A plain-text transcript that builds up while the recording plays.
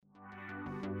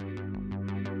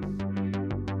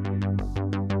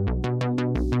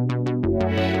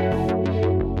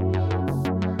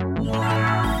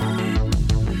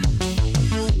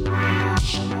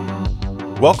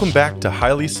Welcome back to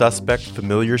Highly Suspect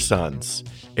Familiar Sons,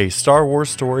 a Star Wars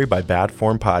story by Bad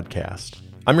Form Podcast.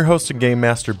 I'm your host and game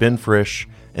master, Ben Frisch,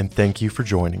 and thank you for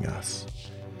joining us.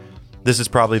 This is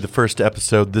probably the first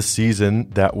episode this season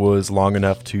that was long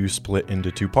enough to split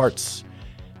into two parts,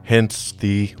 hence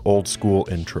the old school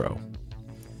intro.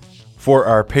 For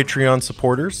our Patreon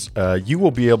supporters, you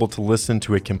will be able to listen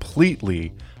to a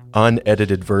completely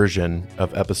unedited version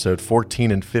of episode 14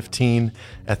 and 15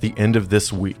 at the end of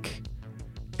this week.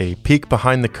 A peek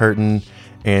behind the curtain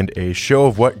and a show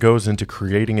of what goes into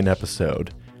creating an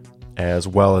episode, as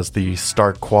well as the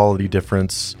stark quality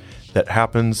difference that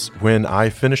happens when I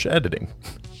finish editing.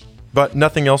 But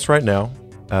nothing else right now,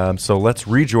 so let's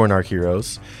rejoin our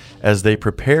heroes as they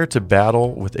prepare to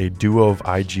battle with a duo of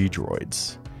IG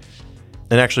droids.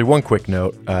 And actually, one quick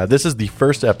note, this is the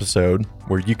first episode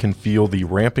where you can feel the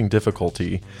ramping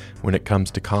difficulty when it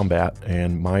comes to combat,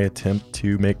 and my attempt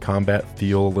to make combat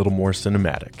feel a little more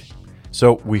cinematic.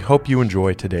 So we hope you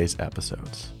enjoy today's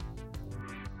episodes.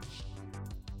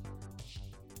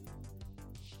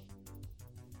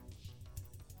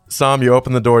 Sam, you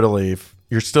open the door to leave.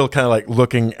 You're still kind of like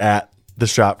looking at the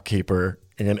shopkeeper,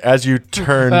 and as you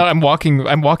turn, I'm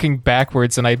walking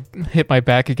backwards, and I hit my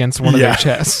back against one of their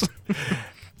chests.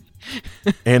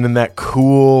 And in that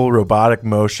cool robotic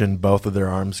motion, both of their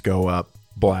arms go up,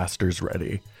 blasters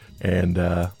ready, and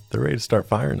they're ready to start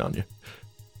firing on you.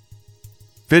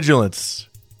 Vigilance.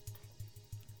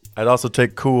 I'd also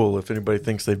take cool if anybody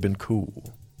thinks they've been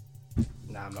cool.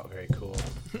 Nah, I'm not very cool.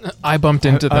 I bumped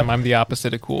into them. I'm the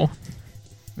opposite of cool.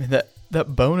 I mean,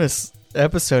 that bonus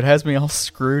episode has me all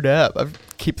screwed up. I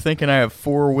keep thinking I have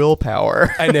 4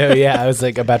 willpower. I know, yeah. I was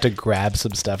like about to grab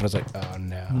some stuff, and I was like, oh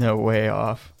no. No, way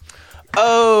off.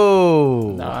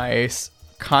 Oh! Nice.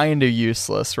 Kind of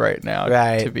useless right now,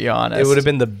 Right. to be honest. It would have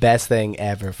been the best thing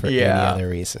ever for any Yeah. other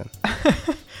reason.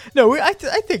 No, I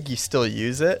think you still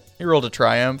use it. You rolled a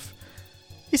triumph.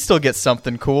 You still get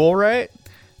something cool, right?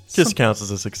 Just counts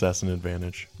as a success and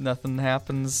advantage. Nothing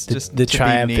happens. The, just the to be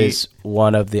triumph neat. is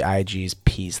one of the IG's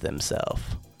peas themselves.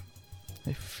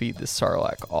 They feed the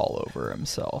Sarlacc all over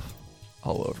himself.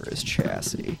 All over his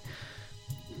chassis.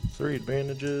 3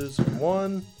 advantages on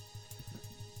one,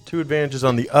 2 advantages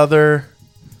on the other.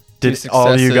 Did 2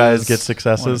 all you guys successes, get 1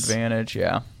 successes? advantage,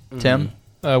 yeah. Tim?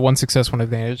 1 success, 1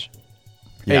 advantage.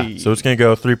 Yeah, Hey. so it's going to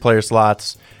go 3 player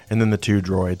slots and then the 2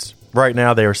 droids. Right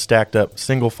now they are stacked up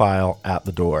single file at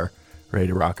the door, ready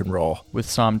to rock and roll. With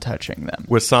Sam touching them.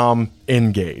 With Sam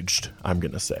engaged, I'm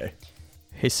going to say.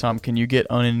 Hey, Sam, can you get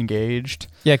unengaged?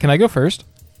 Yeah, can I go first?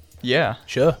 Yeah.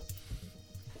 Sure.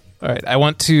 All right, I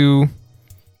want to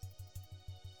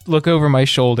look over my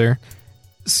shoulder,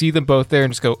 see them both there,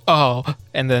 and just go, oh,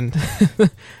 and then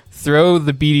throw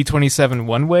the BD-27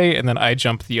 one way, and then I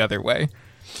jump the other way.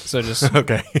 So just,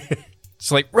 Okay.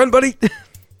 just like, run, buddy!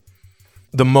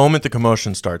 The moment the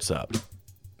commotion starts up,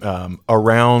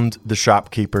 around the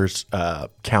shopkeeper's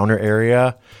counter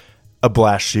area, a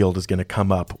blast shield is going to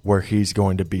come up where he's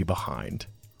going to be behind.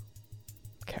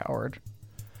 Coward.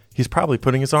 He's probably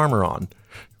putting his armor on.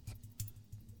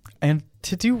 And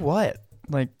to do what?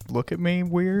 Like, look at me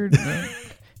weird?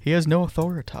 He has no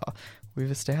authority.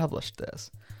 We've established this.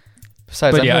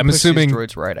 Besides, But yeah, gonna I'm push assuming- these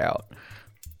droids right out.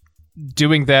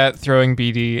 Doing that, throwing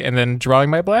BD, and then drawing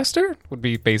my blaster would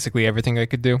be basically everything I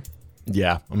could do.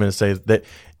 Yeah, I'm going to say that.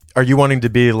 Are you wanting to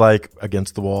be like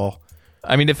against the wall?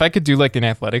 I mean, if I could do like an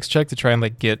athletics check to try and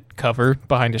like get cover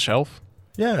behind a shelf.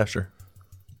 Yeah, sure.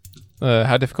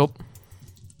 How difficult?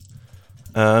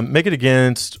 Make it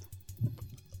against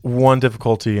 1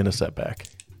 difficulty and a setback.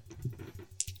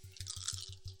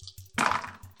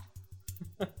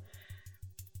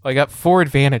 I got 4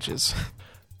 advantages.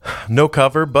 No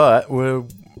cover, but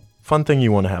fun thing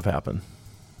you want to have happen.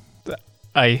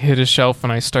 I hit a shelf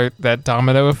and I start that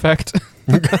domino effect.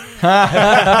 Good,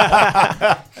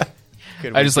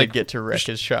 I just, we like, did get to wreck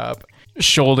his shop.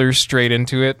 Shoulder straight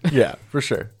into it. Yeah, for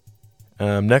sure.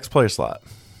 Next player slot.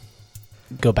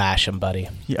 Go bash him, buddy.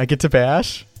 Yeah, I get to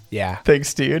bash? Yeah.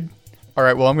 Thanks, dude. All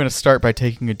right, well, I'm going to start by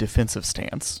taking a defensive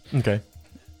stance, Okay.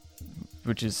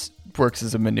 which works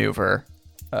as a maneuver.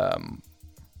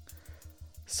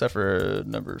 Suffer a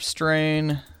number of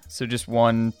strain. So just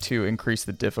 1 to increase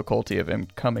the difficulty of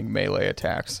incoming melee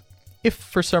attacks. If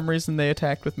for some reason they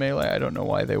attacked with melee, I don't know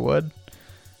why they would.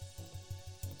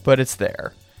 But it's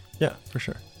there. Yeah, for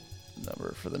sure.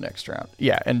 Number for the next round.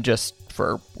 Yeah, and just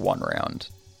for 1 round.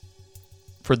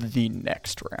 For the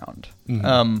next round.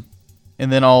 Mhm.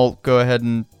 And then I'll go ahead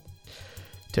and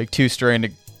take 2 strain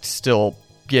to still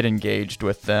get engaged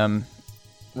with them.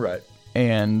 Right.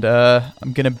 And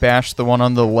I'm going to bash the one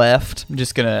on the left. I'm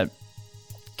just going to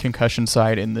concussion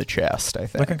side in the chest, I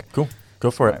think. Okay, cool. Go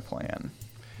for That's it. my plan.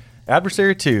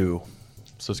 Adversary 2.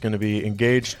 So it's going to be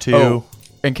engaged 2. Oh,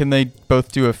 and can they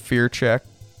both do a fear check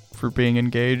for being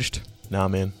engaged? Nah,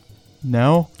 man.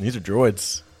 No? These are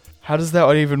droids. How does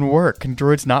that even work? Can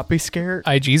droids not be scared?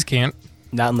 IGs can't.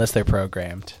 Not unless they're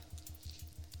programmed.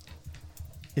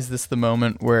 Is this the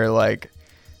moment where, like,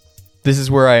 this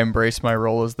is where I embrace my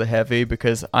role as the heavy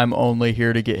because I'm only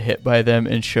here to get hit by them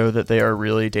and show that they are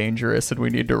really dangerous and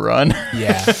we need to run?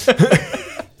 Yeah.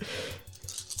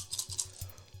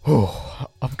 Oh,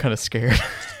 I'm kind of scared.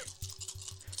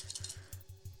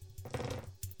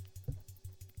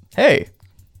 Hey,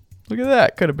 look at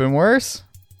that. Could have been worse.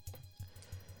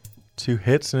 2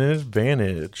 hits and an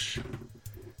advantage.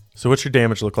 So what's your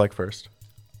damage look like first?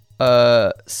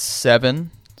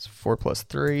 7. It's 4 plus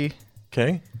 3.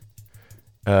 Okay.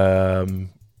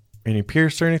 Any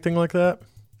pierce or anything like that?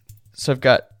 So I've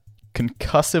got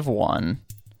concussive 1,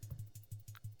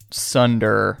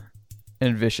 sunder,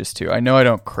 and vicious 2. I know I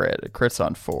don't crit. It crits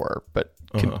on 4, but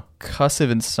concussive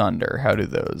and sunder, how do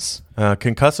those?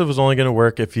 Concussive was only going to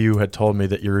work if you had told me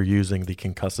that you were using the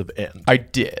concussive end. I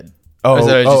did. Oh, I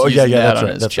said I was just using that that's on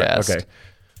right. his That's chest. right.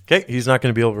 Okay. He's not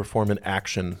going to be able to perform an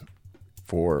action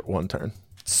for 1 turn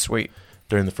Sweet.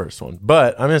 during the first one.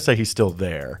 But I'm going to say he's still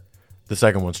there. The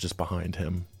second one's just behind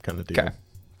him kind of deal. Okay,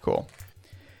 cool.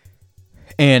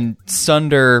 And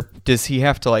Sunder, does it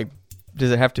have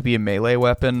to be a melee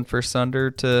weapon for Sunder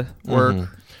to work? Mhm.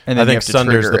 And I then you think have to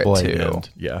Sunder's trigger the blade it too. end.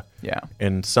 Yeah. Yeah.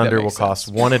 And Sunder will makes cost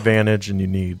sense. 1 advantage, and you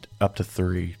need up to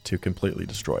 3 to completely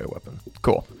destroy a weapon.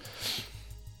 Cool.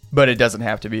 But it doesn't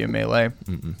have to be a melee.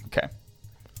 Mm-mm. Okay.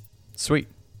 Sweet.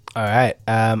 All right.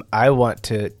 I want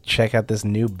to check out this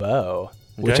new bow,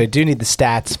 which Okay. I do need the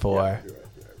stats for.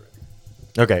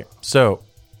 Okay, so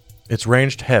it's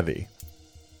ranged heavy.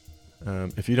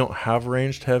 If you don't have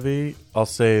ranged heavy, I'll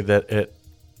say that it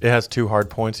has 2 hard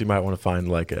points. You might want to find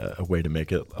like a way to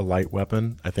make it a light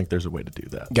weapon. I think there's a way to do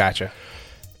that. Gotcha.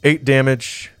 8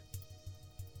 damage,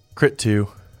 crit 2,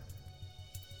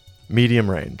 medium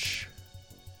range,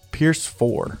 pierce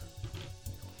 4,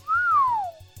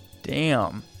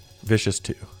 Damn. vicious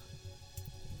 2.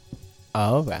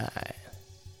 All right.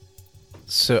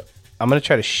 So I'm going to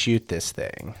try to shoot this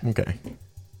thing. Okay.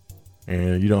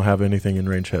 And you don't have anything in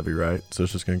range heavy, right? So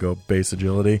it's just going to go base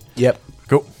agility. Yep.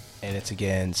 Cool. And it's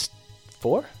against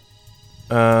 4?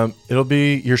 It'll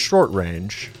be your short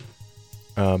range,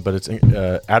 but it's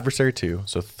adversary 2,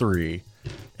 so 3.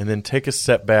 And then take a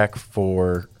setback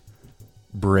for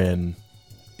Bryn.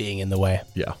 Being in the way.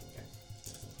 Yeah.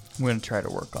 I'm going to try to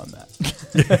work on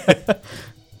that.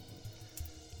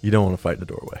 You don't want to fight in the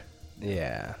doorway.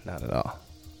 Yeah, not at all.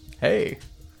 Hey,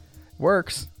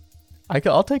 works.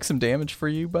 I'll take some damage for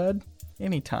you, bud.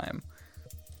 Anytime.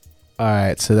 All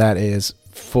right, so that is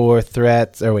 3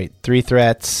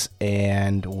 threats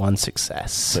and 1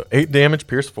 success. So 8 damage,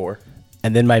 pierce 4.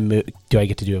 And then my move. Do I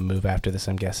get to do a move after this?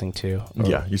 I'm guessing too. Or-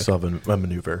 Yeah, you still have a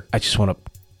maneuver. I just want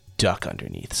to duck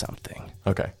underneath something.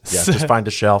 Okay. Yeah, just find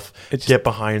a shelf, It's get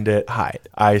behind it. hide.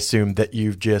 I assume that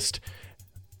you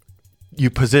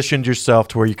positioned yourself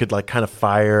to where you could like kind of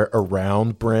fire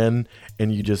around Bryn,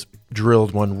 and you just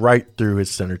drilled one right through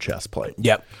his center chest plate.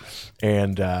 Yep.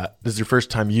 And this is your first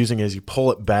time using it. As you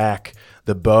pull it back,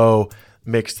 the bow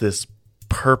makes this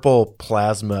purple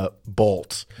plasma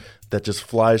bolt that just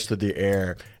flies through the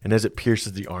air. And as it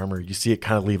pierces the armor, you see it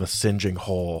kind of leave a singeing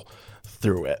hole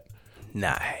through it.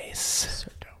 Nice.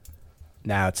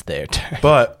 Now it's their turn.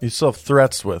 But you still have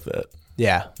threats with it.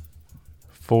 Yeah.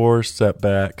 4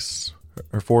 setbacks,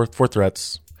 or 4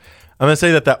 threats. I'm going to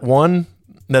say that one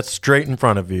that's straight in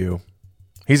front of you,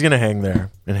 he's going to hang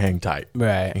there and hang tight.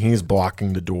 Right. And he's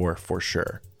blocking the door for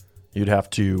sure. You'd have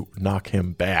to knock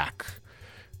him back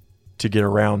to get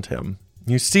around him.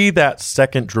 You see that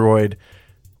second droid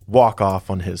walk off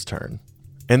on his turn.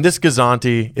 And this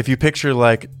Gazanti, if you picture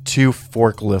like 2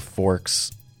 forklift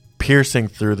forks piercing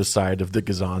through the side of the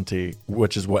Gazanti,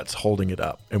 which is what's holding it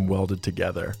up and welded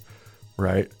together,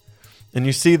 right? And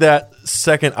you see that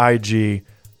second IG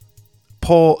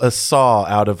pull a saw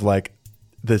out of like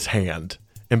this hand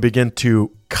and begin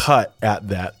to cut at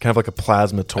that, kind of like a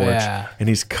plasma torch. Yeah. And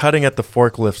he's cutting at the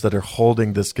forklifts that are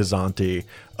holding this Gazanti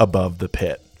above the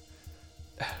pit.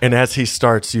 And as he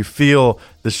starts, you feel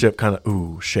the ship kind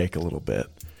of, shake a little bit.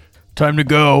 Time to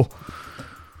go.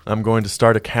 I'm going to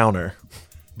start a counter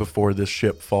before this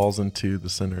ship falls into the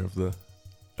center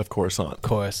of Coruscant.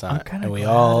 Coruscant. kinda And we glad.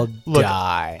 all Look,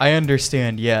 die. I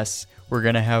understand, yes, we're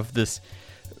going to have this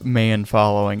man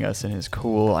following us in his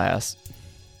cool ass.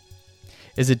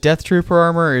 Is it Death Trooper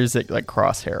armor or is it like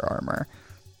crosshair armor?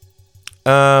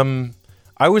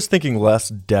 I was thinking less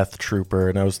Death Trooper,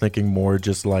 and I was thinking more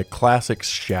just like classic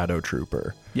Shadow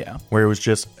Trooper, Yeah. where it was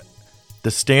just the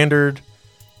standard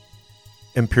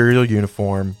Imperial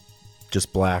uniform,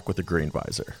 just black with a green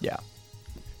visor. Yeah.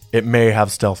 It may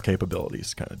have stealth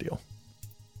capabilities, kind of deal.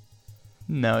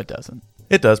 No, it doesn't.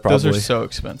 It does probably. Those are so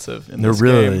expensive. They're this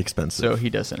really game, expensive. So he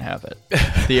doesn't have it.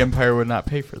 The Empire would not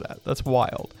pay for that. That's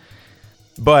wild.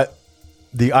 But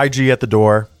the IG at the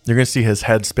door, you're going to see his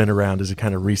head spin around as he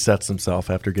kind of resets himself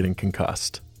after getting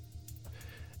concussed.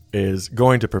 Is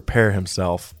going to prepare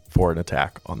himself for an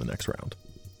attack on the next round.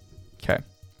 Okay.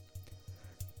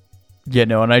 Yeah,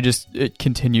 no, and I just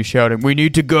continue shouting, "We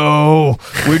need to go!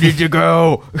 We need to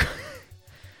go!"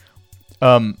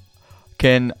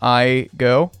 Can I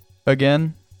go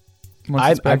again? Once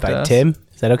I it's back to invite us? Tim.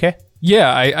 Is that okay?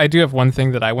 Yeah, I do have one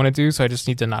thing that I want to do, so I just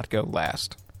need to not go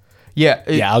last. Yeah,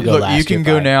 Yeah, I'll go look, last, you can you're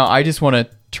go fine. now. I just want to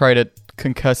try to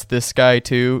concuss this guy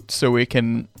too, so we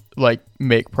can like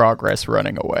make progress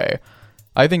running away.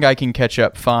 I think I can catch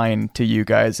up fine to you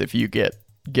guys if you get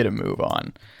a move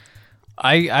on.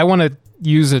 I want to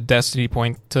use a destiny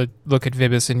point to look at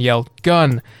Vibis and yell,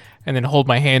 "Gun!" and then hold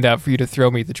my hand out for you to throw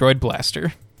me the droid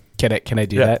blaster. Can I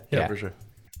do that? Yeah, for sure.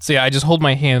 So yeah, I just hold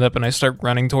my hand up and I start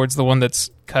running towards the one that's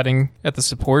cutting at the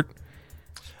support.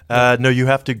 No, you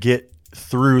have to get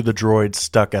through the droid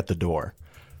stuck at the door.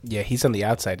 Yeah, he's on the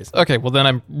outside. Okay, well then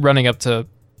I'm running up to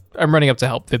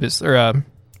help Vibis or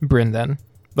Bryn then.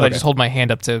 But I Okay. just hold my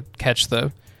hand up to catch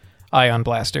the ion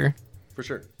blaster. For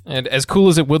sure. And as cool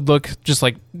as it would look, just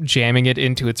like jamming it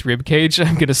into its rib cage,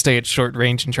 I'm gonna stay at short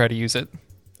range and try to use it.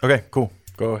 Okay, cool.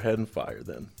 Go ahead and fire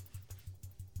then.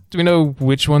 Do we know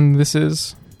which one this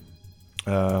is?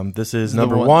 This is The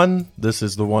number one- one. This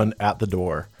is the one at the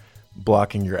door,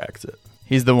 blocking your exit.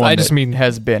 He's the one I just that mean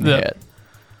has been the- hit.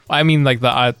 I mean, like the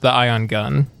ion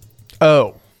gun.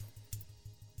 Oh.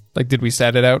 Like, did we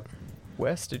set it out?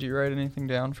 Wes, did you write anything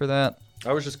down for that?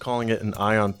 I was just calling it an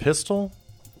ion pistol.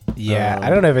 Yeah, I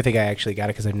don't ever think I actually got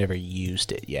it because I've never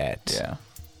used it yet. Yeah.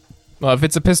 Well, if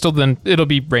it's a pistol, then it'll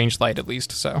be range light at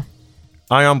least. So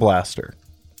Ion blaster.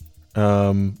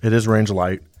 It is range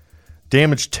light.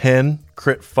 Damage 10,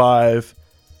 crit 5,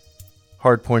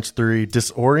 hard points 3,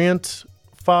 disorient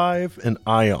 5, and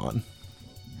ion.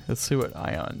 Let's see what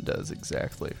Ion does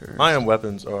exactly. Ion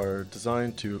weapons are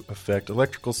designed to affect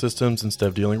electrical systems instead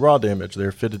of dealing raw damage. They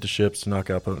are fitted to ships to knock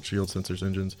out opponent shield sensors,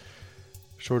 engines.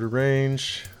 Shorter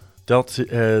range. Dealt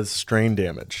as strain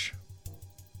damage.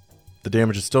 The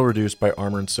damage is still reduced by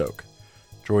armor and soak.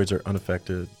 Droids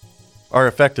are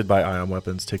affected by ion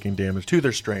weapons, taking damage to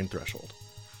their strain threshold.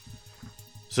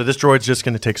 So this droid's just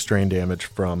going to take strain damage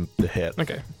from the hit.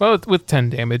 okay. Well, with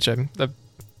 10 damage,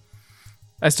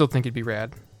 I still think it'd be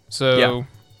rad. So Yeah.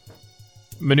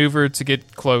 maneuver to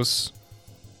get close,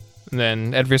 and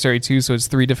then adversary 2, so it's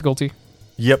 3 difficulty.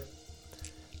 Yep.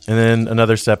 And then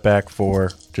another setback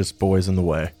for just boys in the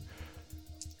way.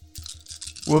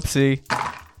 Whoopsie.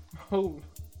 Oh.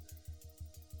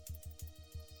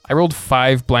 I rolled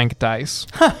 5 blank dice,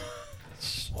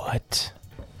 What?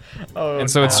 Oh, and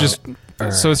so it's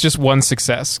just 1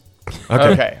 success.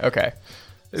 Okay. Okay.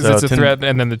 So It's a 10 threat,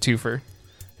 and then the 2-fer.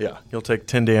 Yeah. You'll take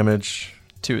 10 damage.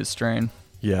 To his strain.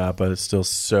 Yeah, but it's still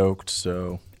soaked,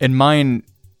 so... And mine,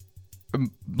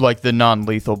 like the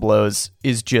non-lethal blows,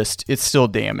 it's still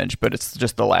damage, but it's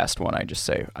just the last one. I just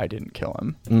say I didn't kill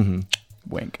him. Mm-hmm.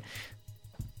 Wink.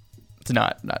 It's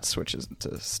not switches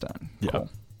to stun. Yeah. Cool.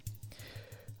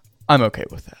 I'm okay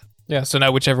with that. Yeah. So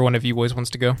now whichever one of you boys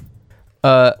wants to go.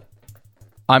 I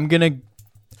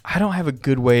don't have a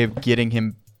good way of getting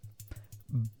him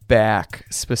back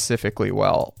specifically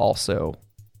while also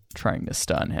trying to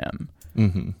stun him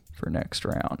Mm-hmm. for next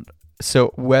round.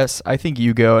 So Wes, I think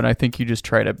you go, and I think you just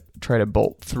try to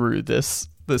bolt through this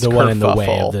The one in the way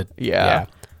kerfuffle. of the yeah.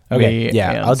 Okay, Me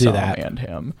yeah, and I'll do Sam that. and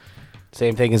him.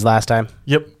 Same thing as last time.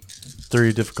 Yep.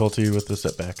 3 difficulty with the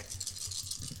setback.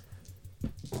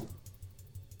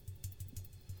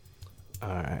 All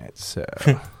right, so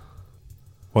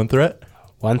 1 threat.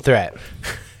 1 threat.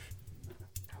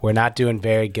 We're not doing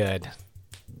very good.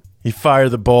 You fire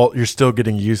the bolt, you're still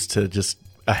getting used to just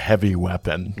a heavy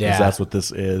weapon. 'Cause Yeah. that's what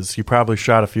this is. You probably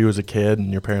shot a few as a kid,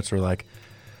 and your parents were like,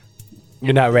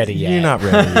 You're not ready yet. you're not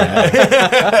ready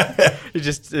yet. You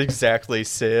just exactly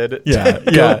Sid.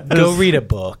 Yeah. Go read a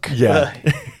book. Yeah.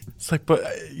 It's like, but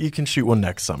you can shoot one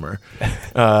next summer.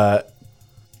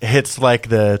 Hits like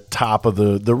the top of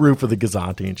the roof of the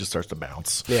Gazanti and just starts to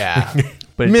bounce. Yeah.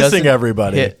 But it Missing doesn't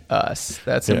everybody. hit us.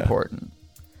 That's Yeah. important.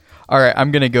 All right,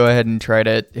 I'm gonna go ahead and try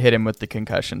to hit him with the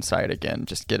concussion side again.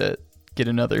 Just get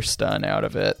another stun out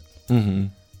of it. Mm-hmm.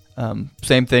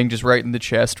 Same thing, just right in the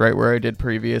chest, right where I did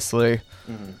previously.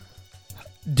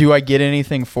 Do I get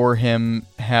anything for him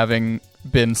having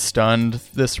been stunned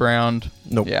this round?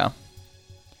 Nope. Yeah.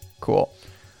 Cool.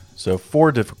 So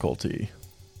 4 difficulty.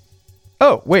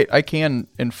 Oh, wait, I can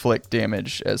inflict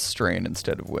damage as strain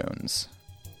instead of wounds.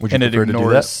 Would you And it prefer to do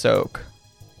ignores that? soak.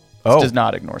 Oh, It does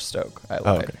not ignore stoke. I oh,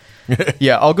 lied. okay.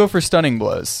 Yeah, I'll go for stunning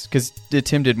blows because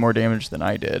Tim did more damage than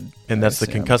I did. And that's I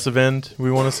the assume. concussive end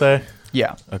we want to say?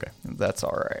 Yeah, Okay. that's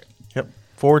all right. Yep.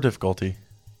 4 difficulty.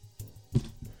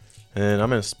 And I'm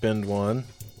going to spend 1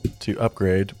 to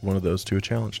upgrade one of those to a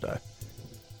challenge die.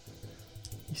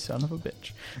 You son of a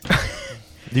bitch.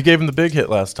 You gave him the big hit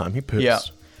last time. He pissed. Yeah.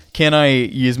 Can I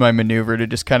use my maneuver to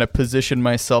just kind of position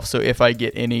myself so if I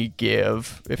get any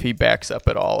give, if he backs up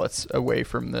at all, it's away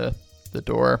from the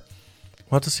door?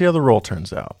 We'll have to see how the roll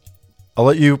turns out. I'll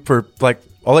let you for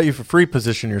free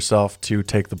position yourself to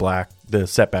take the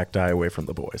setback die away from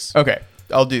the boys. Okay,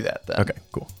 I'll do that then. Okay,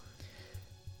 cool.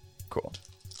 Cool.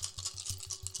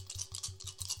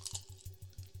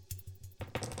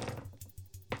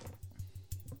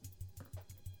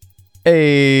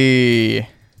 Hey.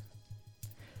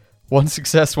 1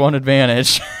 success, 1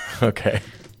 advantage. Okay.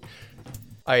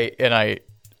 I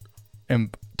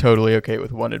am totally okay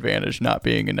with 1 advantage not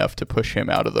being enough to push him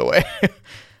out of the way.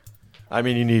 I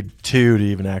mean, you need 2 to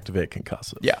even activate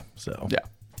concussive. Yeah. So Yeah.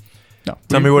 No.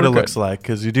 tell me what we're it looks like,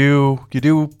 because you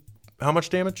do how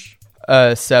much damage?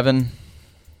 7.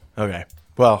 Okay.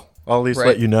 Well, I'll at least Right.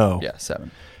 let you know. Yeah, 7.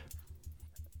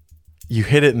 You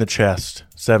hit it in the chest.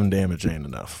 7 damage ain't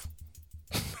enough.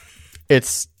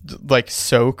 It's like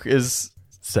soak is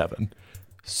 7.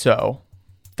 so.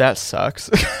 That sucks.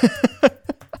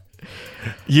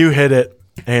 You hit it,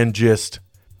 and just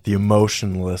the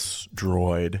emotionless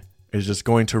droid is just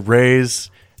going to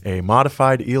raise a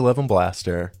modified E11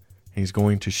 blaster. He's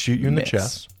going to shoot you in the Miss.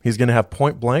 chest. He's going to have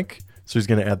point blank, so he's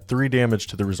going to add 3 damage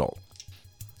to the result.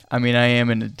 I mean, I am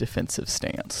in a defensive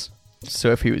stance.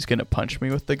 So if he was going to punch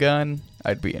me with the gun,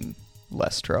 I'd be in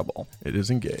less trouble. It is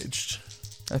engaged.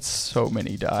 That's so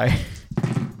many die.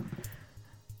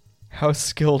 How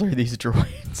skilled are these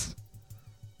droids?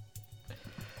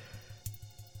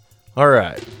 All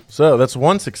right. So that's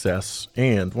 1 success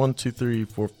and 1, 2, 3,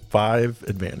 4, 5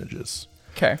 advantages.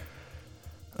 Okay.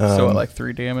 So Um, like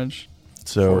 3 damage?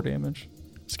 So 4 damage?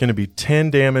 it's going to be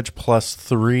 10 damage plus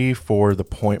 3 for the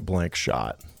point blank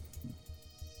shot.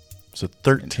 So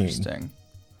 13. Interesting.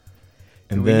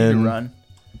 And Do we then need to run?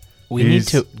 We need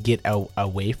He's- to get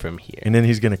away from here. and then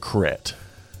he's going to crit.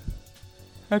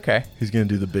 Okay. He's going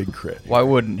to do the big crit. Why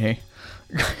wouldn't he?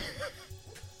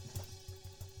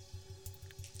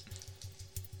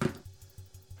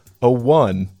 A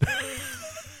 1.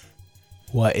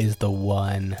 What is the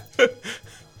 1?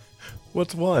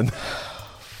 What's 1?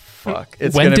 Fuck.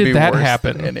 It's When gonna did be that worse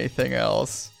happen? than anything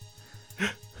else.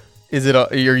 Is it?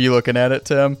 Are you looking at it,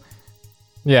 Tim?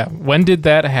 Yeah. When did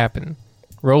that happen?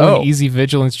 Roll Oh. an easy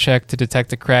vigilance check to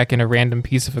detect a crack in a random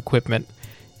piece of equipment.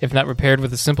 If not repaired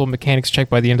with a simple mechanics check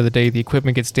by the end of the day, the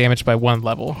equipment gets damaged by 1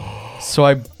 level. So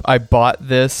I bought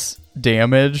this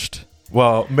damaged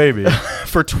Well, maybe.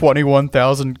 for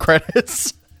 21,000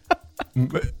 credits.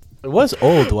 It was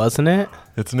old, wasn't it?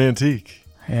 It's an antique.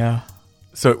 Yeah.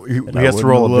 So he I has to wouldn't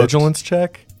roll a have looked. vigilance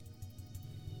check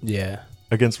Yeah.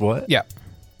 against what? Yeah.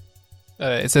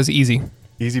 It says easy.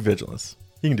 Easy vigilance.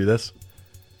 You can do this.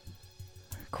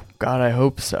 God, I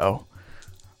hope so.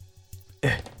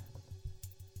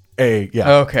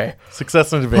 Yeah. Okay.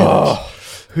 Success and advantage. Oh,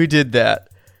 who did that?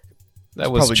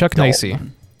 That was Probably Chuck Nicey.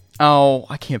 Dalton. Oh,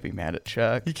 I can't be mad at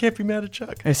Chuck. You can't be mad at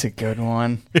Chuck. It's a good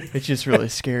one. It just really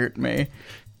scared me.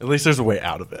 At least there's a way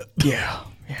out of it. Yeah.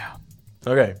 Yeah.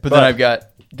 Okay. But then I've got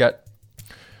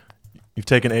You've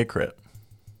taken a crit.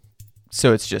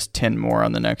 so it's just 10 more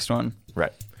on the next one.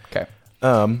 Right. Okay.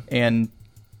 Um, And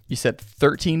you said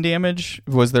 13 damage?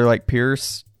 Was there like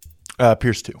Pierce?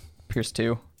 Pierce 2. Pierce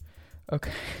 2?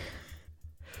 Okay.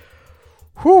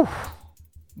 Whew.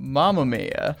 Mamma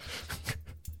mia.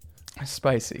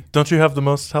 Spicy. Don't you have the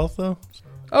most health, though?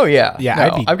 Oh, yeah. Yeah, No,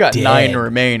 I'd be I've got dead. 9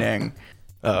 remaining.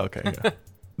 Oh, okay. Yeah.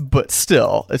 But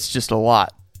still, it's just a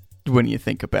lot when you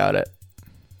think about it.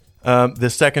 The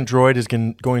second droid is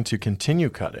going to continue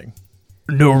cutting.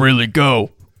 No, really,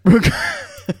 go.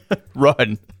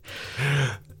 Run.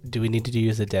 Do we need to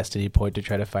use a destiny point to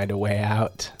try to find a way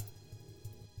out?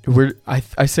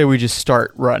 I say we just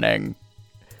start running.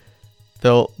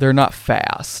 They're not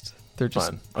fast. They're just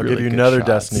Fine. I'll really give you good another shots.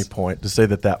 destiny point to say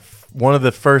that one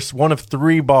of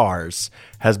 3 bars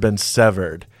has been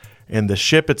severed, and the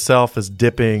ship itself is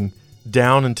dipping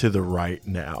down and to the right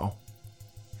now.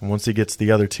 And once he gets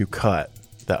the other 2 cut,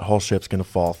 that whole ship's going to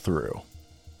fall through.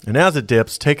 And as it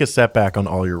dips, take a setback on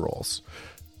all your rolls.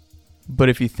 But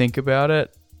if you think about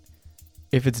it,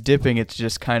 if it's dipping, it's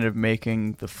just kind of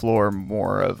making the floor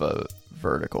more of a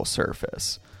vertical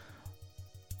surface.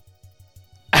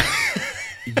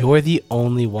 You're the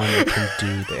only one that can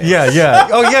do this. Yeah.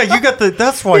 Oh, yeah, you got the...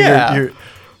 That's why Yeah. you're...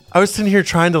 I was sitting here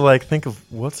trying to, like, think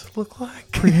of what's it look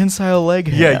like? Prehensile leg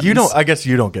hands. Yeah, you don't... I guess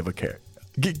you don't give a care.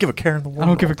 Give a care in the world. I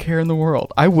don't give a care in the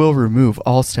world. I will remove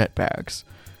all setbacks.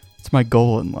 It's my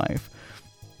goal in life.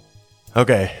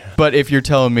 Okay. But if you're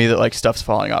telling me that like stuff's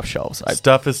falling off shelves,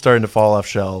 Stuff is starting to fall off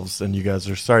shelves, and you guys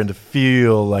are starting to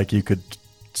feel like you could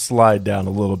slide down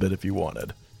a little bit if you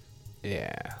wanted.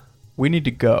 Yeah. we need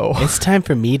to go. It's time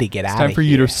for me to get out of here. It's time for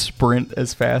you to sprint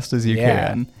as fast as you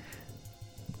can.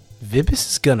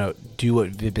 Vibis is gonna do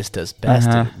what Vibis does best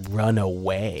and run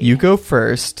away. You go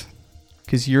first,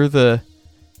 because you're the...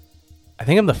 I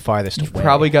think I'm the farthest You've away.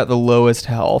 probably got the lowest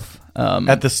health.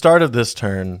 At the start of this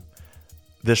turn,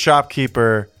 the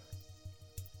shopkeeper,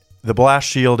 the blast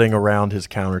shielding around his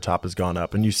countertop has gone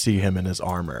up, and you see him in his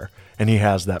armor, and he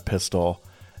has that pistol,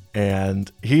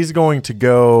 and he's going to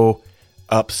go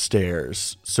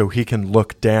upstairs so he can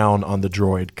look down on the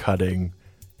droid cutting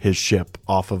his ship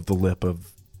off of the lip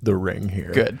of the ring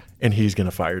here. Good. And he's going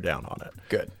to fire down on it.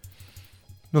 Good.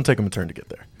 It'll take him a turn to get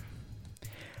there.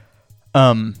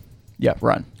 Yeah,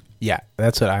 run. Yeah,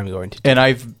 that's what I'm going to do. And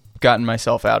I've gotten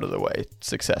myself out of the way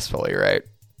successfully, right?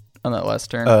 On that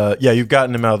last turn. Yeah, you've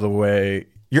gotten him out of the way.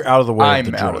 You're out of the way. I'm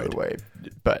of the out droid. of the way,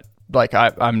 but like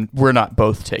we're not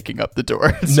both taking up the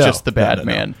door. It's No, just the bad no.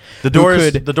 man. The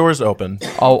door's open.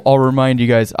 I'll remind you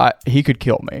guys. He could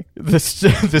kill me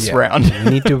this round.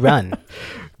 You need to run.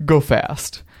 Go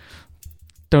fast.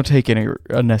 Don't take any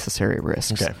unnecessary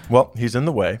risks. Okay. Well, he's in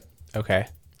the way. Okay.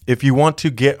 If you want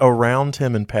to get around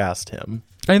him and past him.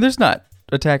 I mean, there's not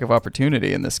attack of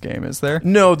opportunity in this game, is there?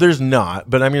 No, there's not.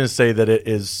 But I'm going to say that it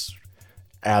is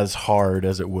as hard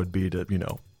as it would be to,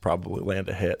 probably land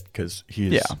a hit because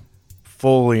he's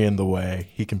fully in the way.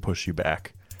 He can push you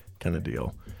back kind of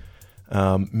deal.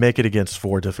 Make it against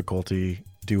 4 difficulty,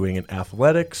 doing an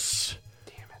athletics.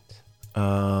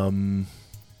 Damn it.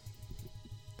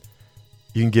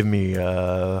 You can give me,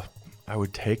 I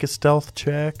would take a stealth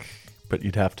check, but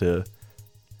you'd have to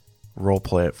role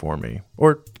play it for me.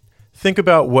 Or think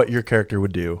about what your character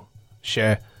would do.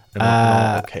 Sure. And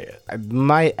I'll okay it. I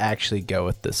might actually go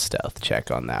with the stealth check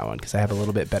on that one because I have a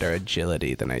little bit better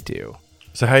agility than I do.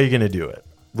 So how are you going to do it?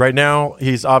 Right now,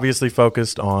 he's obviously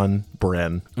focused on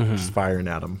Bren, just firing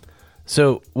at him.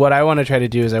 So what I want to try to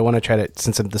do is I want to try to,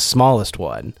 since I'm the smallest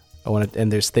one,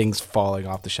 and there's things falling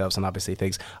off the shelves and obviously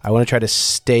things, I want to try to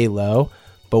stay low,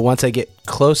 but once I get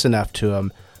close enough to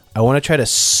him, I want to try to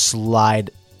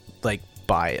slide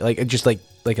by, just like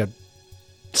a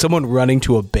someone running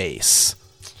to a base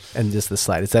and just the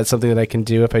slide. Is that something that I can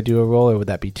do if I do a roll, or would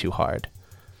that be too hard?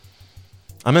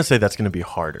 I'm going to say that's going to be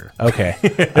harder. Okay.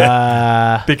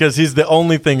 Because he's the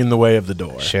only thing in the way of the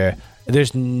door. Sure.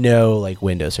 There's no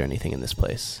windows or anything in this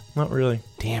place. Not really.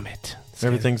 Damn it. This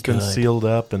Everything's guy's been good. sealed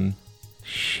up and...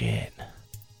 Shit.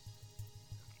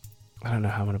 I don't know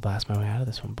how I'm going to blast my way out of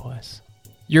this one, boys.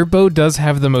 Your bow does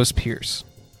have the most pierce.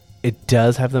 It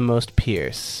does have the most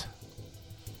pierce.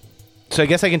 So I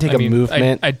guess I can take a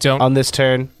movement I don't. on this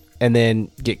turn and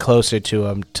then get closer to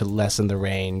him to lessen the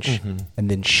range and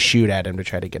then shoot at him to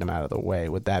try to get him out of the way.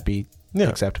 Would that be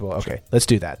acceptable? Okay, let's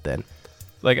do that then.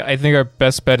 I think our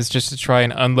best bet is just to try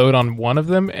and unload on one of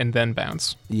them and then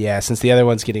bounce. Yeah, since the other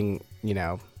one's getting,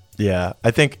 Yeah,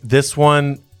 I think this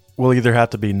one will either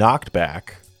have to be knocked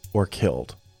back or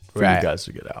killed for you guys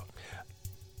to get out.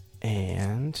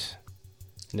 And...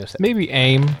 no set. Maybe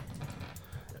aim.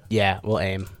 Yeah, we'll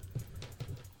aim.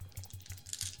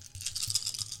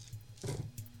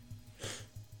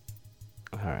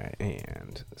 All right,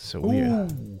 and so we're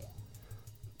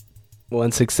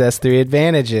 1 success, 3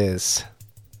 advantages.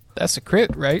 That's a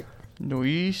crit, right?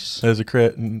 Nice. There's a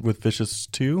crit with Vicious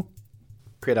 2?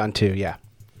 Crit on 2, yeah.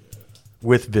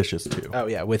 With Vicious 2. Oh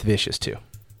yeah, with Vicious 2.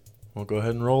 We'll go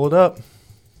ahead and roll it up.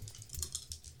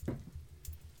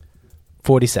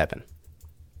 47.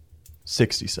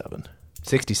 67.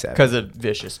 67. Because of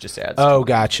Vicious just adds. Oh,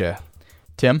 gotcha.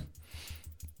 Tim?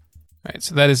 All right,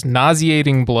 so that is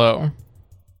nauseating blow.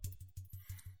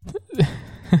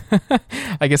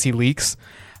 I guess he leaks.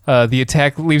 The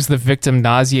attack leaves the victim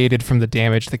nauseated from the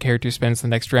damage. The character spends the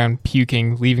next round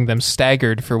puking, leaving them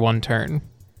staggered for 1 turn.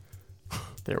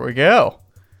 There we go.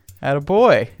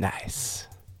 Attaboy. Nice.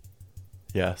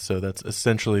 Yeah, so that's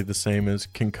essentially the same as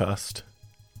concussed.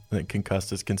 I think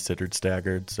concussed is considered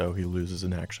staggered, so he loses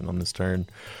an action on this turn.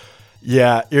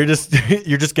 Yeah, you're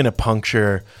just gonna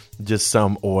puncture just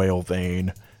some oil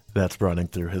vein that's running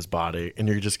through his body, and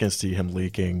you're just gonna see him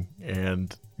leaking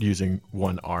and using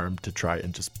one arm to try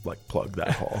and just like plug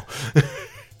that hole.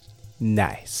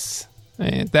 Nice.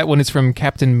 And that one is from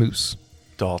Captain Moose.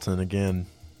 Dalton again.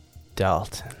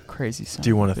 Dalton. Crazy son. Do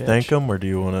you want of a to bitch. thank him, or do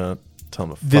you want to tell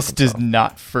him to fuck This does himself?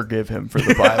 not forgive him for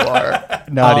the Bylar.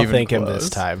 Not I'll even thank him close. this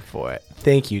time for it.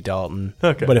 Thank you, Dalton.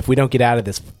 Okay. But if we don't get out of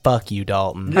this, fuck you,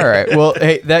 Dalton. All right. Well,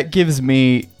 hey, that gives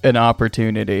me an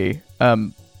opportunity.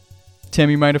 Tim,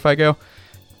 you mind if I go?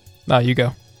 No, you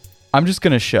go. I'm just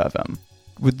gonna shove him.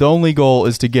 With the only goal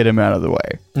is to get him out of the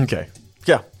way. Okay.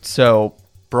 Yeah. So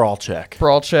Brawl check.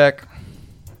 brawl check.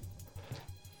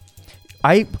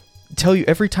 I tell you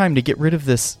every time to get rid of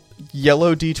this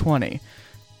yellow D20.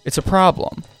 It's a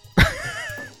problem.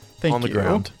 Thank On the you.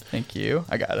 ground. Thank you.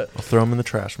 I got it. I'll throw him in the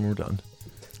trash when we're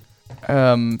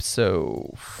done.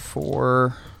 So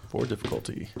 4. 4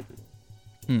 difficulty.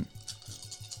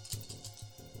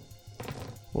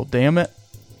 Well, damn it.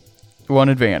 1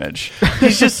 advantage.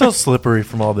 He's just so slippery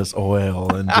from all this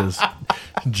oil and just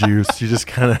juice. You just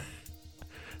kind of.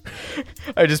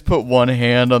 I just put one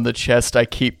hand on the chest. I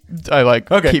keep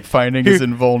finding is Here-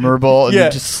 invulnerable and Yeah.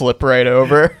 then just slip right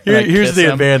over. and I Here's kiss the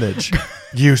him. advantage.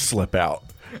 You slip out.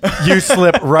 You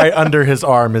slip right under his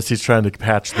arm as he's trying to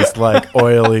patch this like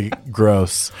oily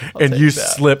gross, and take you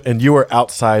that. slip, and you are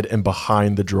outside and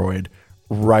behind the droid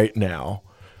right now,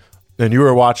 and you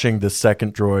are watching the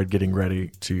second droid getting ready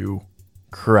to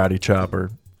karate chop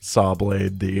or saw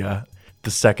blade the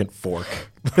second fork.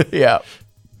 Yeah.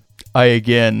 I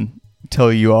again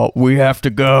tell you all, we have to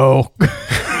go.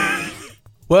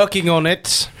 Working on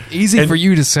it. Easy for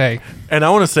you to say. And I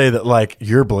want to say that like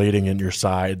you're bleeding in your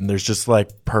side, and there's just like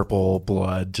purple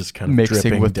blood just kind of Mixing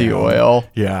dripping with the down. oil.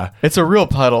 Yeah. It's a real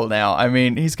puddle now. I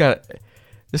mean, this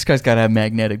guy's got to have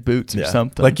magnetic boots or Yeah.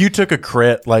 something. Like you took a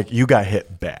crit, like you got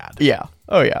hit bad. yeah.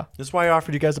 Oh, yeah. That's why I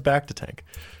offered you guys a back to tank.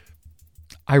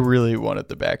 I really wanted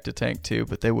the back to tank too,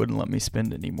 but they wouldn't let me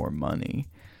spend any more money.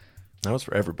 That was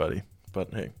for everybody.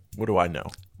 But hey, what do I know?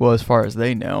 Well, as far as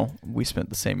they know, we spent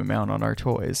the same amount on our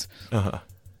toys. Uh-huh.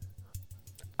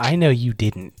 I know you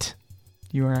didn't.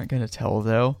 You aren't going to tell,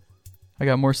 though. I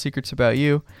got more secrets about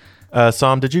you.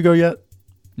 Sam, did you go yet?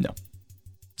 No.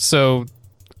 So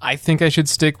I think I should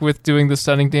stick with doing the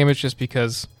stunning damage just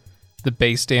because the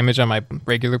base damage on my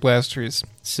regular blaster is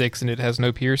 6 and it has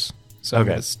no pierce. So I'm Okay.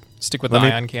 going to stick with Let the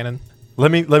me- ion cannon.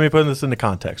 Let me put this into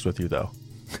context with you though.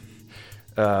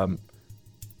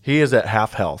 He is at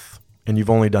half health, and you've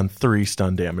only done 3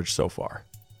 stun damage so far.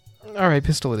 All right,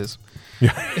 pistol it is.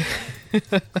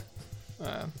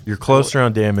 You're closer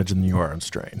on damage than you are on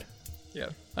strain. Yeah.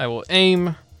 I will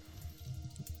aim.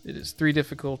 It is 3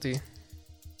 difficulty.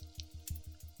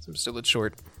 So I'm still at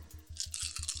short.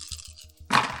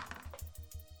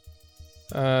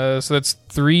 So that's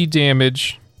 3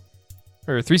 damage.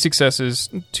 Or 3 successes,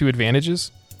 2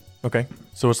 advantages. Okay.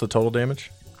 So what's the total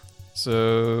damage?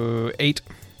 So 8.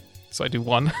 So I do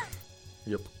 1.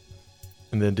 Yep.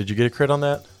 And then did you get a crit on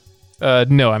that?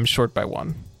 No, I'm short by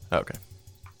 1. Okay.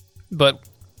 But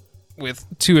with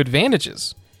 2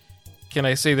 advantages, can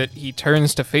I say that he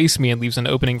turns to face me and leaves an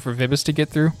opening for Vibus to get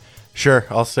through? Sure.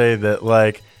 I'll say that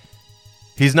like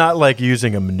he's not like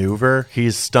using a maneuver.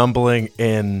 He's stumbling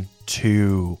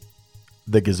into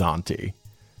the Gazanti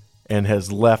and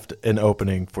has left an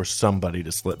opening for somebody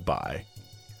to slip by.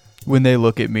 When they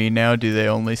look at me now, do they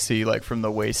only see like from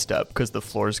the waist up because the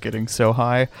floor's getting so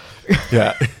high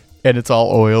Yeah. and it's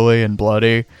all oily and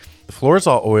bloody? The floor's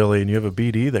all oily and you have a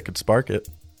BD that could spark it.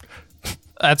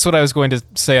 That's what I was going to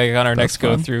say on our next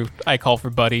go fun. through. I call for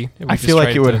Buddy. and we I just feel like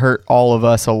tried it would to- hurt all of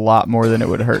us a lot more than it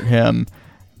would hurt him.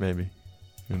 Maybe.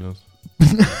 Who knows?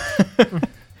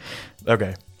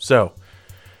 Okay. So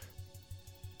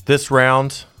this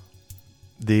round,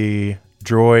 the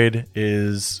droid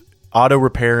is auto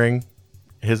repairing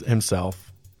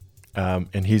himself,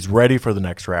 and he's ready for the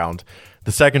next round.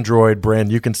 The second droid, Bryn,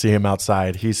 you can see him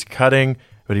outside. He's cutting,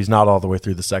 but he's not all the way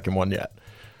through the second one yet.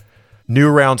 New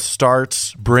round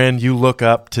starts. Bryn, you look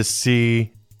up to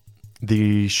see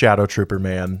the Shadow Trooper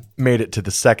man made it to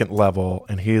the second level,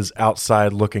 and he is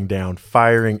outside looking down,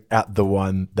 firing at the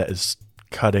one that is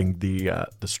cutting the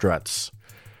struts.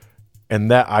 And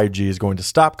that IG is going to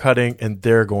stop cutting, and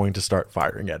they're going to start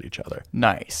firing at each other.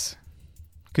 Nice.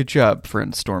 Good job,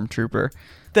 friend Stormtrooper.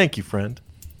 Thank you, friend.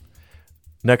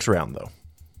 Next round, though.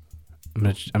 I'm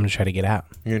gonna try to get out.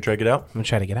 You gonna try to get out? I'm gonna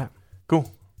try to get out.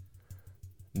 Cool.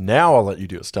 Now I'll let you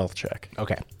do a stealth check.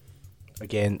 Okay.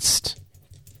 Against.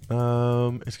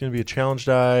 It's gonna be a challenge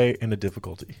die and a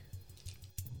difficulty.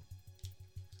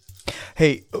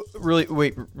 Hey, Really,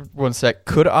 wait 1 sec.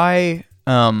 Could I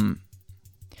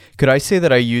say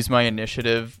that I use my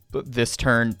initiative this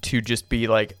turn to just be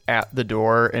like at the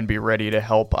door and be ready to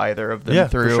help either of them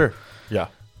through? For sure. Yeah.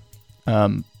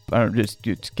 I don't just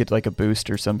get like a boost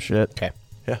or some shit. Okay.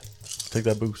 Yeah. Take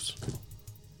that boost.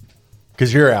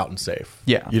 Because you're out and safe.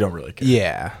 Yeah. You don't really care.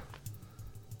 Yeah.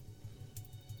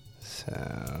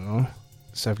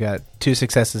 So I've got 2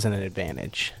 successes and an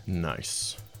advantage.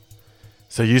 Nice.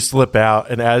 So you slip out,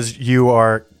 and as you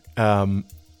are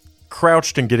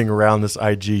crouched and getting around this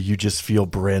IG, you just feel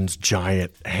Bryn's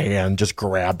giant hand just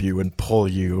grab you and pull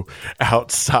you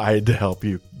outside to help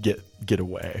you get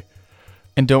away.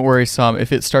 And don't worry, Sam.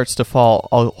 If it starts to fall,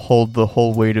 I'll hold the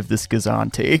whole weight of this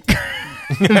Gazante.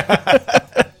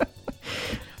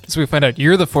 So we find out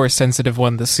you're the force sensitive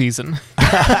one this season.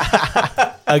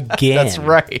 Again. That's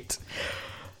right.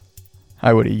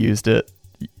 I would have used it.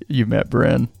 You met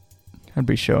Bryn. I'd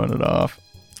be showing it off.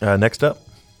 Next up.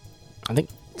 I think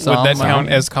Would that count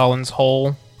as Colin's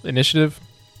whole initiative?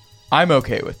 I'm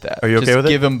okay with that. Are you okay Just with it?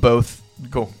 give them both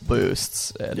Cool.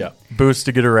 boosts. And Yeah. Boost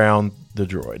to get around the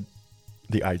droid.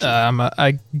 The IG.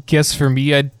 I guess for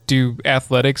me, I'd do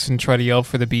athletics and try to yell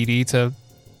for the BD to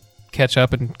catch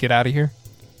up and get out of here.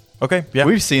 Okay. Yeah.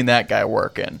 We've seen that guy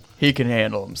working. He can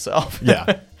handle himself.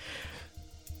 Yeah.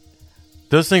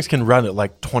 Those things can run at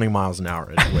like 20 miles an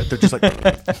hour anyway. They're just like,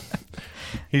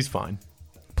 he's fine.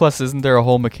 Plus, isn't there a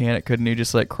whole mechanic? Couldn't he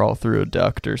just like crawl through a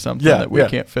duct or something Yeah, that we yeah.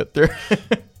 can't fit through?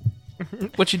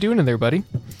 What you doing in there, buddy?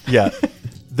 Yeah.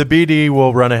 The BD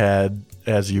will run ahead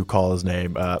as you call his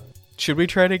name. Should we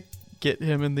try to get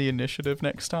him in the initiative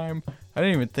next time? I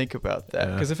didn't even think about that.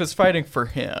 Yeah. Because if it's fighting for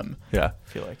him, Yeah. I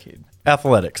feel like he'd...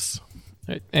 Athletics.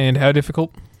 And how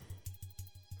difficult?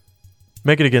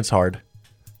 Make it against hard.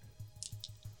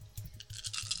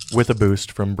 With a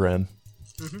boost from Bryn.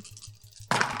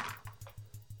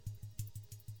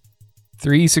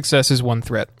 3 successes, 1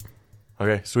 threat.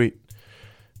 Okay, sweet.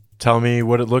 Tell me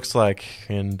what it looks like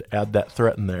and add that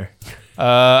threat in there.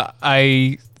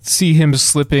 I see him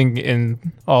slipping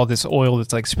in all this oil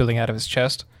that's like spilling out of his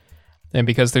chest. And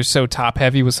because they're so top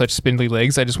heavy with such spindly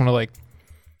legs, I just want to like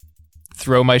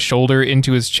throw my shoulder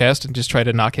into his chest and just try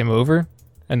to knock him over.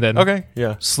 And then Okay,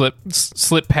 yeah.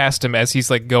 slip past him as he's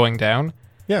like going down.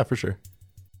 Yeah, for sure.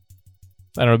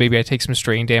 I don't know, maybe I take some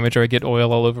strain damage or I get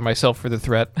oil all over myself for the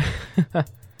threat.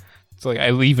 So like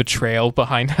I leave a trail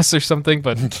behind us or something,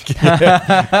 but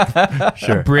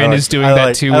Sure. Bryn is doing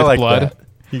that too with blood. that.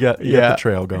 You got the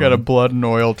trail going. Got a blood and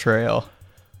oil trail.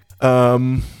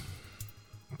 Blood,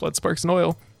 sparks, and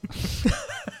oil.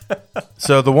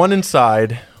 So the one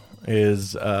inside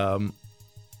is I'm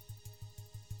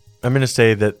going to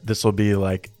say that this will be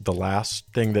like the last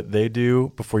thing that they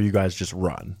do before you guys just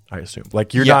run, I assume.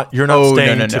 Like you're not Oh,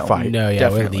 staying no. to fight. No, yeah,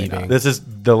 Definitely we're leaving. not. This is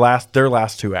their last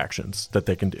 2 actions that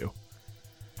they can do.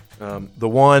 The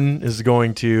one is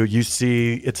going to, you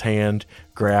see its hand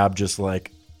grab just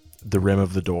like the rim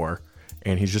of the door,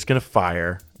 and he's just going to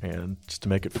fire. And just to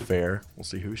make it fair, we'll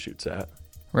see who he shoots at.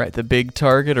 Right, the big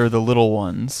target or the little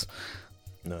ones?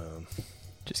 Um,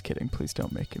 Just kidding. Please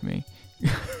don't make it me.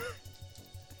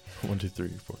 1, 2, 3,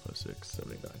 4, 5, 6,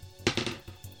 7, 8, 9.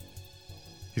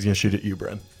 He's going to shoot at you,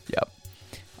 Bren. Yep.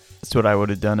 That's what I would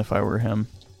have done if I were him.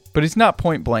 But he's not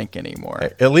point blank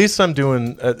anymore. At least I'm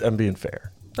being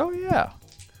fair. Oh, yeah.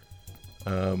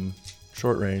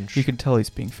 Short range. You can tell he's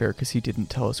being fair because he didn't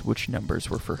tell us which numbers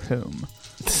were for whom.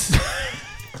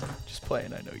 Just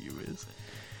playing, I know you is.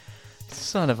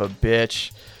 Son of a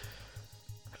bitch.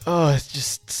 Oh, it's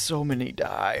just so many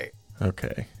die.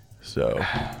 Okay, so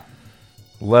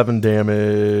 11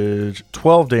 damage,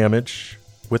 12 damage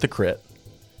with a crit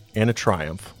and a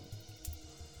triumph.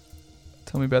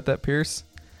 Tell me about that, Pierce.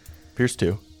 Pierce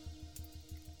 2.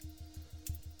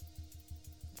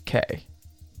 Okay.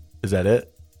 Is that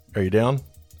it? Are you down?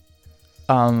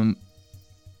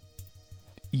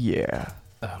 Yeah.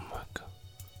 Oh my god.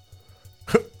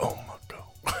 Oh my god.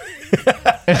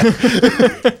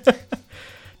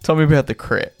 Tell me about the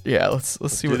crit. Yeah, let's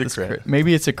see do what the this crit. crit.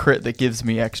 Maybe it's a crit that gives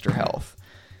me extra health.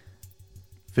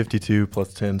 52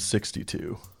 plus 10,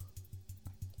 62.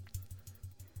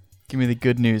 Give me the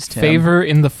good news, Tim. Favor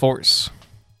in the force.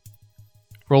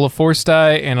 Roll a force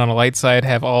die, and on a light side,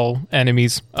 have all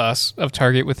enemies, us, of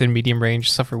target within medium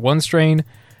range suffer 1 strain.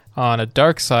 On a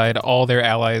dark side, all their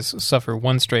allies suffer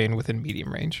 1 strain within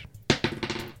medium range.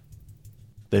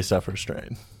 They suffer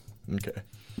strain. Okay.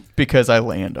 Because I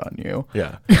land on you.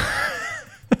 Yeah.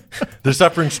 They're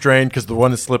suffering strain because the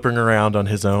one is slipping around on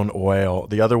his own oil.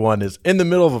 The other one is in the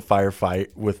middle of a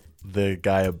firefight with the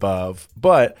guy above.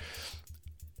 But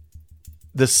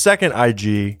the second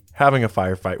IG having a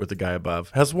firefight with the guy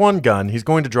above. Has one gun. He's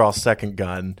going to draw a second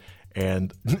gun,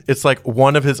 and it's like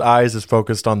one of his eyes is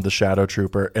focused on the Shadow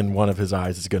Trooper, and one of his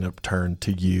eyes is going to turn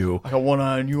to you. I got one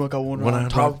eye on you. I got one eye on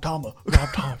Tama.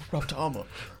 Rob Tama.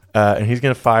 And he's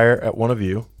going to fire at one of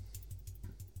you.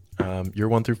 You're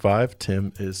 1 through 5.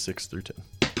 Tim is 6 through 10.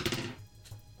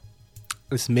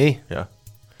 It's me. Yeah.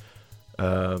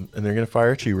 And they're going to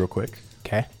fire at you real quick.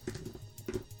 Okay.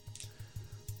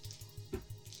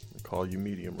 Call you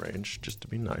medium range just to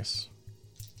be nice.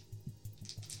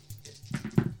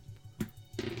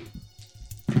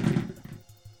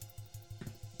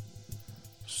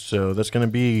 So that's going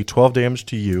to be 12 damage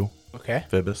to you, Okay.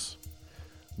 Phoebus,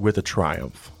 with a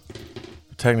triumph.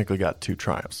 You technically got 2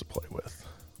 triumphs to play with.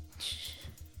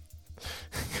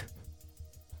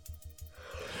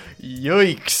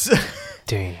 Yikes.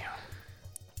 Damn.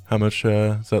 How much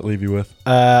does that leave you with?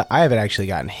 I haven't actually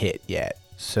gotten hit yet,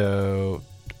 so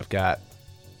I've got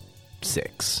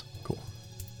 6. Cool.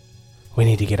 We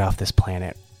need to get off this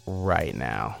planet right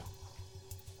now.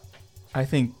 I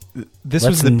think this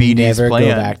Let's was the BD's never go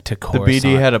plan. back to the BD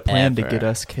Coruscant had a plan to ever. get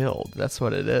us killed. That's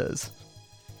what it is.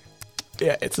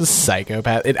 Yeah, it's a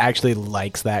psychopath. It actually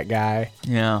likes that guy.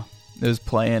 Yeah. It was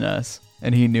playing us.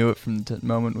 And he knew it from the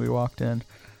moment we walked in.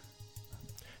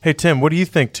 Hey, Tim, what do you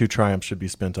think 2 triumphs should be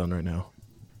spent on right now?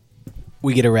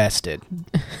 We get arrested.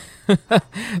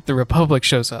 The Republic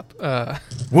shows up.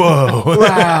 Whoa!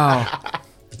 Wow.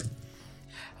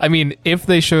 I mean, if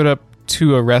they showed up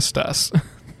to arrest us.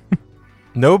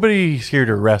 Nobody's here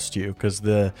to arrest you because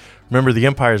remember the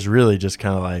Empire's really just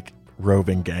kind of like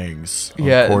roving gangs on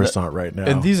Coruscant right now.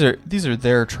 And these are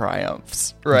their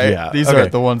triumphs, right? Yeah, These okay. are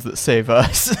the ones that save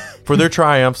us. For their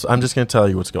triumphs, I'm just going to tell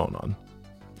you what's going on.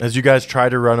 As you guys try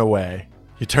to run away,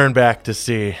 you turn back to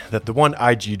see that the one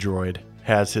IG droid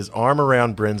has his arm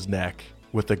around Bryn's neck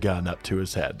with a gun up to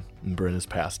his head, and Bryn is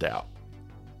passed out.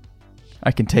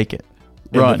 I can take it.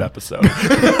 End Run. of episode.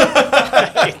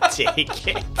 Take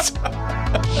it.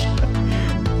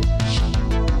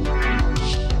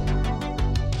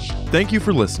 Thank you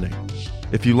for listening.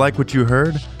 If you like what you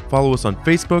heard, follow us on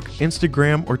Facebook,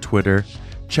 Instagram, or Twitter.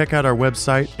 Check out our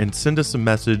website and send us a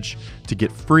message to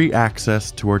get free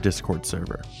access to our Discord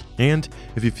server. And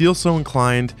if you feel so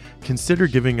inclined, consider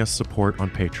giving us support on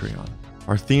Patreon.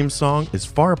 Our theme song is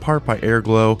Far Apart by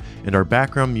Airglow, and our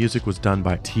background music was done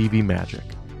by TV Magic.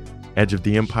 Edge of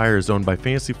the Empire is owned by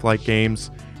Fantasy Flight Games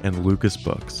and Lucas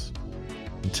Books.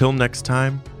 Until next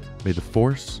time, may the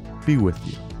Force be with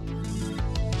you.